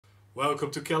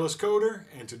Welcome to Callous Coder,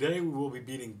 and today we will be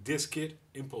beating this kid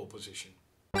in pole position.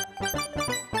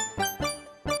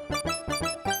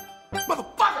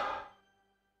 Motherfucker!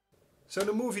 So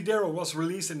the movie D.A.R.Y.L was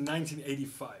released in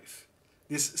 1985.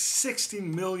 This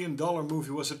 $16 million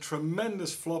movie was a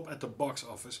tremendous flop at the box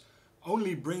office,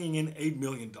 only bringing in $8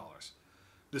 million.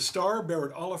 The star,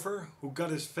 Barrett Oliver, who got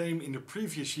his fame in the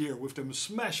previous year with the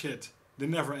smash hit The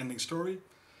Never Ending Story,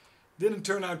 didn't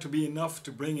turn out to be enough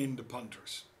to bring in the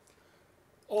punters.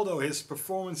 Although his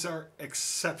performances are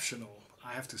exceptional,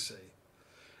 I have to say.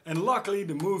 And luckily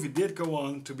the movie did go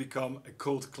on to become a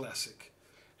cult classic.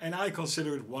 And I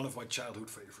consider it one of my childhood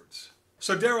favorites.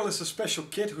 So Daryl is a special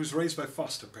kid who's raised by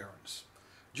foster parents.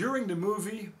 During the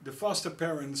movie, the foster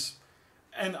parents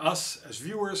and us as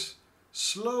viewers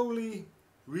slowly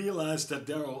realize that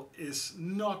Daryl is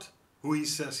not who he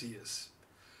says he is.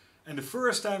 And the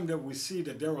first time that we see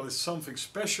that Daryl is something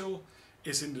special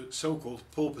is in the so-called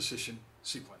pole position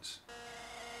sequence.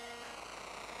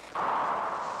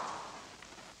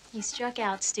 You struck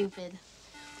out, stupid.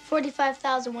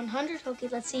 45,100. Okay,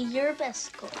 let's see your best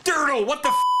score. Daryl, what the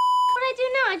f***? What'd I do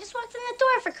now? I just walked in the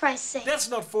door, for Christ's sake.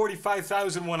 That's not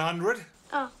 45,100.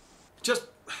 Oh. Just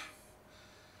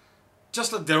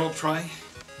let Daryl try.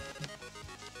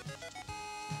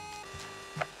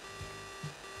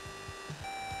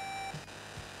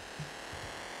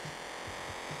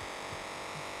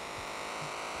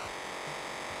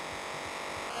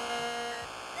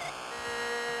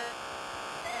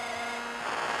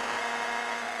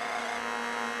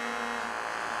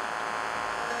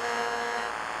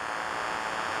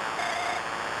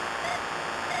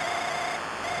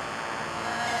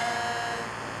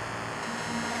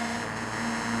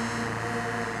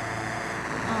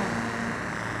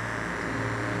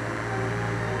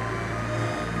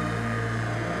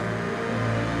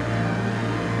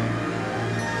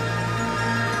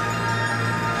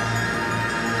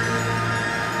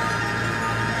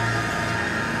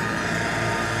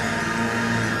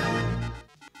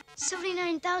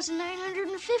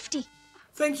 $79,950.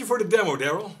 Thank you for the demo,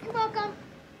 Daryl. You're welcome.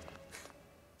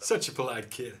 Such a polite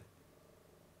kid.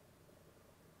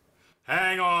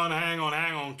 Hang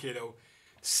on, kiddo.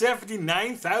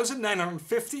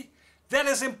 79,950? That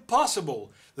is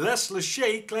impossible. Les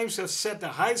Lachey claims to have set the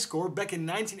high score back in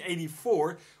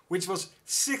 1984, which was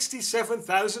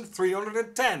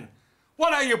 67,310.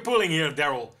 What are you pulling here,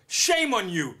 Daryl? Shame on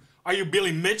you. Are you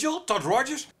Billy Mitchell, Todd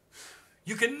Rogers?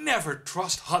 You can never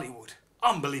trust Hollywood.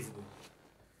 Unbelievable.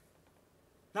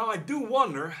 Now I do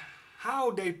wonder how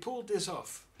they pulled this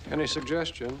off. Any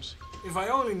suggestions? If I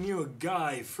only knew a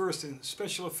guy first in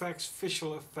special effects,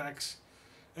 visual effects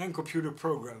and computer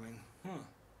programming.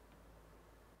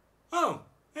 Oh,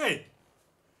 hey.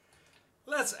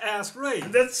 Let's ask Ray.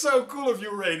 That's so cool of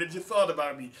you, Ray, that you thought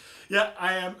about me. Yeah,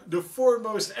 I am the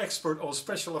foremost expert on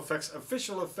special effects and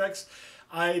visual effects.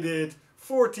 I did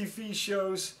 4 TV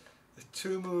shows,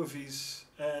 2 movies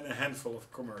and a handful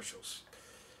of commercials.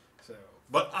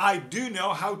 But I do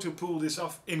know how to pull this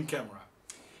off in camera.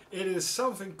 It is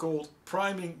something called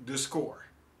priming the score.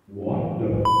 What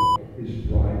the f is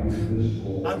priming the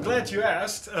score? I'm glad you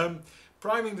asked.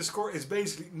 Priming the score is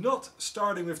basically not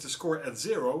starting with the score at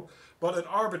 0, but an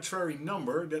arbitrary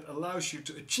number that allows you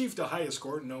to achieve the highest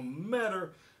score no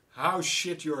matter how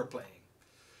shit you are playing.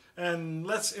 And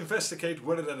let's investigate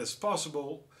whether that is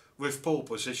possible with pole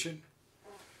position.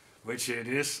 Which it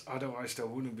is, otherwise there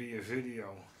wouldn't be a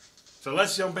video. So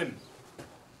let's jump in.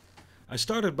 I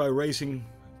started by racing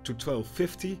to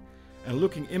 1250 and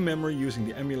looking in memory using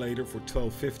the emulator for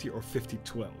 1250 or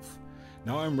 5012.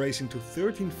 Now I'm racing to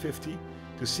 1350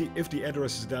 to see if the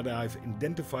addresses that I've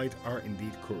identified are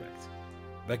indeed correct.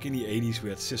 Back in the 80s we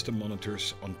had system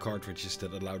monitors on cartridges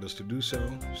that allowed us to do so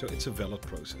it's a valid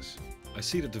process. I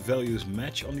see that the values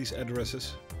match on these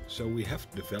addresses, so we have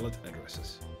the valid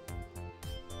addresses.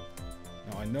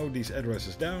 Now I know these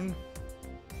addresses down.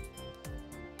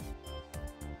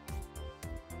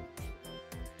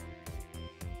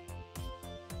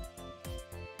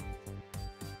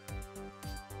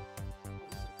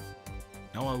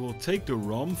 Now I will take the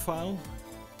ROM file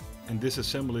and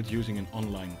disassemble it using an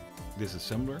online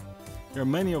disassembler. There are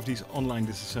many of these online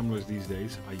disassemblers these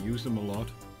days. I use them a lot.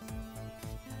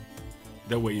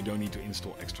 That way you don't need to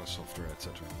install extra software,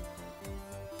 etc.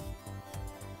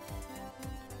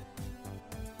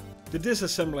 The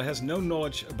disassembler has no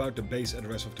knowledge about the base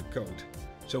address of the code,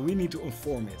 so we need to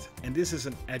inform it, and this is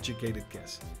an educated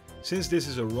guess. Since this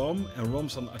is a ROM and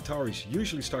ROMs on ATARIs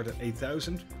usually start at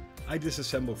 8000, I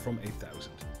disassemble from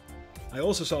 8000. I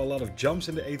also saw a lot of jumps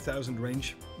in the 8000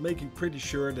 range, making pretty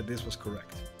sure that this was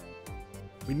correct.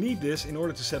 We need this in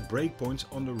order to set breakpoints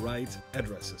on the right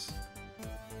addresses.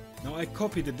 Now I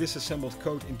copied the disassembled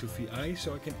code into VI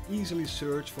so I can easily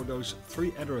search for those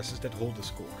 3 addresses that hold the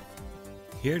score.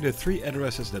 Here the 3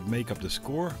 addresses that make up the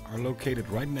score are located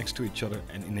right next to each other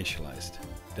and initialized.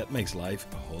 That makes life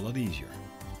a whole lot easier.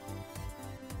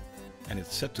 And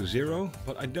it's set to 0,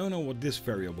 but I don't know what this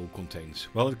variable contains.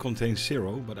 Well, it contains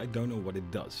 0, but I don't know what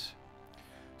it does.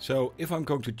 So if I'm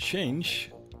going to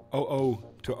change 00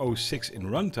 to 06 in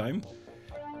runtime,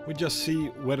 we just see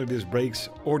whether this breaks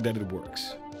or that it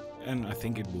works. And I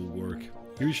think it will work.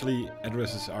 Usually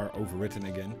addresses are overwritten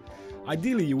again.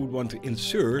 Ideally you would want to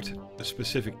insert a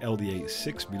specific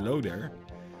LDA6 below there,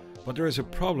 but there is a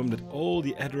problem that all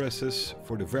the addresses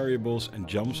for the variables and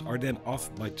jumps are then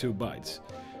off by 2 bytes.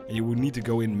 And you would need to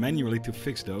go in manually to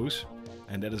fix those,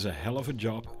 and that is a hell of a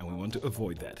job and we want to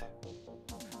avoid that.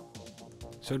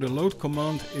 So the load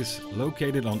command is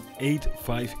located on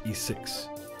 85E6.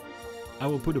 I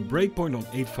will put a breakpoint on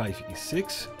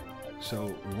 85E6, so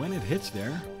when it hits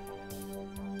there,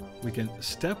 we can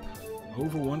step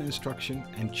over one instruction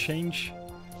and change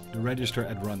the register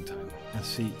at runtime and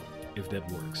see if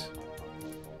that works.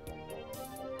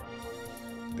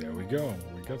 There we go,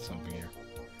 we got something here.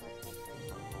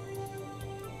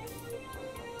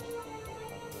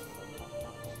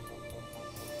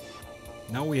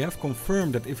 Now we have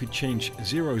confirmed that if we change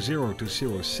 00 to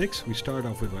 06, we start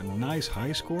off with a nice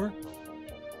high score.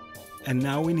 And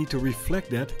now we need to reflect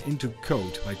that into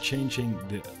code by changing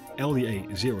the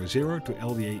LDA 00 to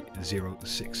LDA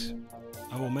 06.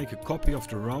 I will make a copy of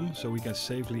the ROM so we can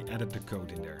safely edit the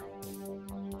code in there.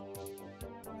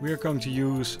 We are going to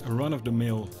use a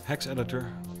run-of-the-mill hex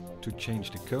editor to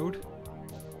change the code.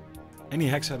 Any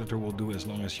hex editor will do as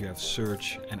long as you have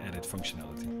search and edit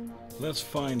functionality. Let's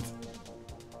find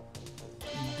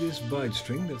this byte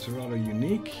string that's rather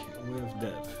unique with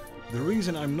that. The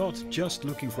reason I'm not just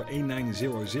looking for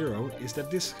A900 is that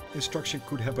this instruction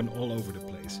could happen all over the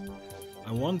place.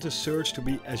 I want the search to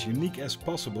be as unique as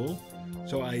possible,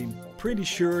 so I'm pretty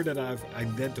sure that I've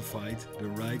identified the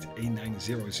right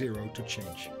A900 to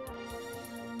change.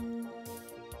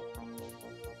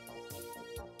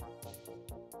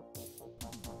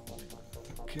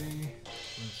 Okay,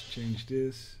 let's change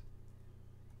this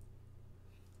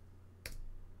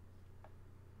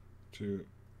to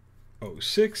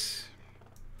 06,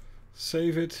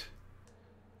 save it.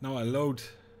 Now I load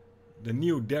the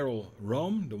new Daryl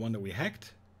ROM, the one that we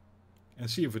hacked, and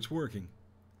see if it's working.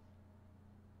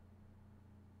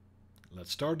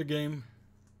 Let's start the game,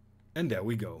 and there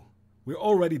we go. We're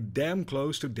already damn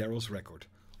close to Daryl's record.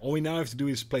 All we now have to do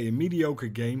is play a mediocre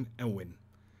game and win.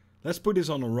 Let's put this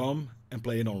on a ROM and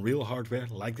play it on real hardware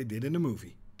like they did in the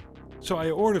movie. So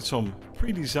I ordered some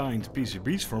pre-designed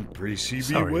PCBs from PCB.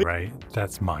 Sorry, Ray,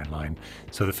 that's my line.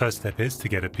 So the first step is to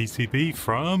get a PCB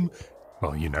from,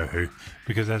 well, you know who,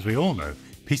 because as we all know,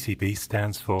 PCB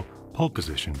stands for pole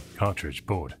position cartridge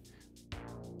board,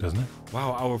 doesn't it?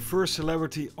 Wow, our first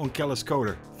celebrity on Callous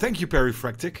Coder. Thank you,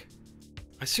 Perifractic.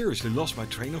 I seriously lost my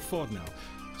train of thought now.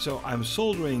 So I'm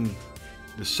soldering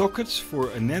the sockets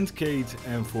for a NAND gate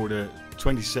and for the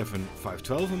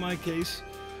 27512 in my case.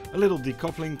 A little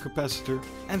decoupling capacitor,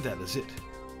 and that is it.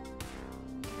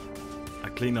 I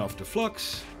clean off the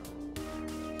flux,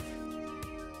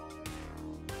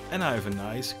 and I have a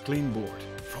nice clean board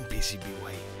from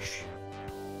PCBWay.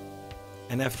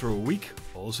 And after a week,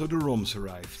 also the ROMs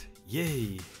arrived.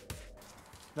 Yay!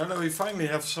 Now that we finally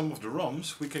have some of the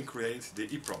ROMs, we can create the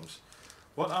EEPROMs.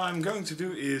 What I'm going to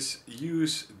do is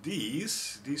use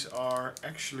these. These are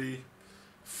actually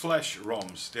flash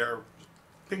ROMs. They're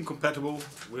pin compatible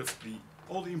with the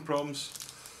old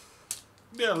EEPROMs.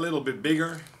 They're a little bit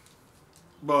bigger,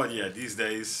 but yeah, these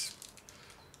days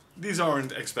these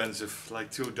aren't expensive, like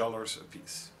 $2 a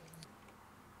piece.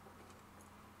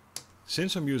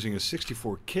 Since I'm using a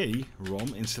 64K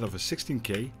ROM instead of a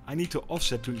 16K, I need to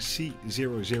offset to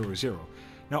C000.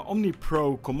 Now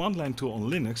OmniPro command line tool on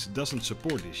Linux doesn't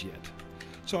support this yet,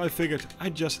 so I figured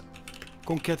I'd just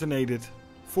concatenate it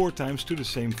 4 times to the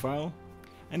same file,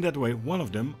 and that way one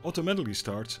of them automatically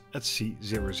starts at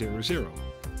C000.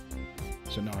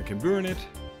 So now I can burn it,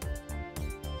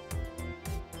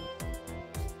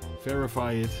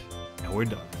 verify it, and we're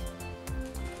done.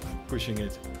 I'm pushing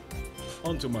it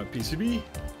onto my PCB,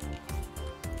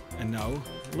 and now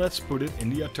let's put it in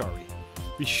the ATARI.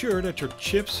 Be sure that your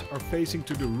chips are facing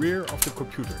to the rear of the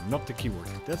computer, not the keyboard.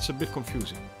 That's a bit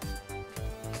confusing.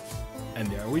 And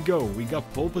there we go, we got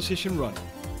pole position running.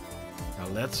 Now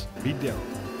let's beat Daryl.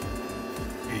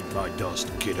 Eat my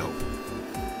dust, kiddo.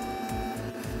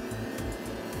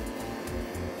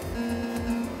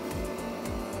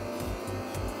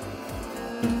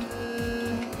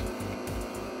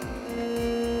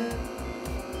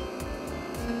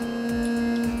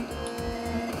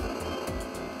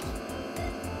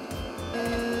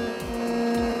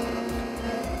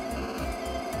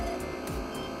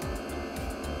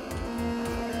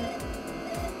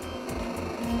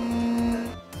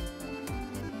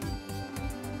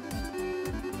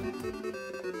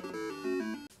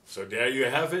 So there you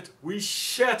have it. We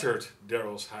shattered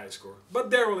Daryl's high score. But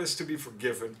Daryl is to be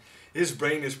forgiven. His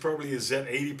brain is probably a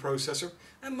Z80 processor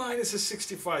and mine is a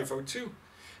 6502.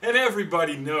 And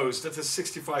everybody knows that the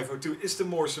 6502 is the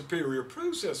more superior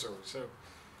processor.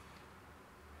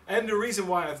 And the reason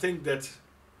why I think that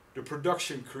the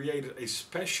production created a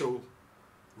special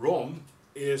ROM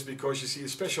is because you see a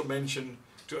special mention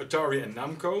to Atari and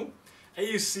Namco. And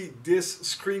you see this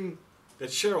screen that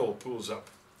Cheryl pulls up.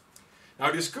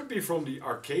 Now this could be from the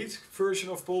arcade version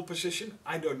of Pole Position.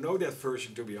 I don't know that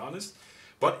version, to be honest.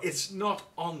 But it's not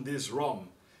on this ROM.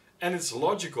 And it's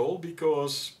logical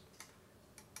because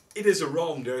it is a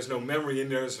ROM. There's no memory in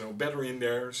there, there's no battery in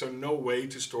there. So no way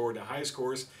to store the high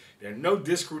scores. There are no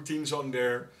disk routines on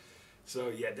there. So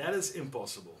yeah, that is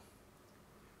impossible.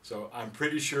 So I'm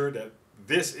pretty sure that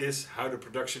this is how the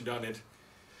production done it.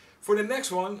 For the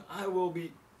next one, I will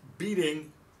be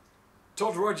beating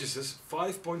Todd Rogers'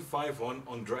 5.51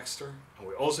 on Dragster, and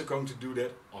we're also going to do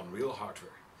that on real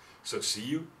hardware. So see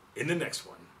you in the next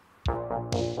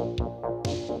one.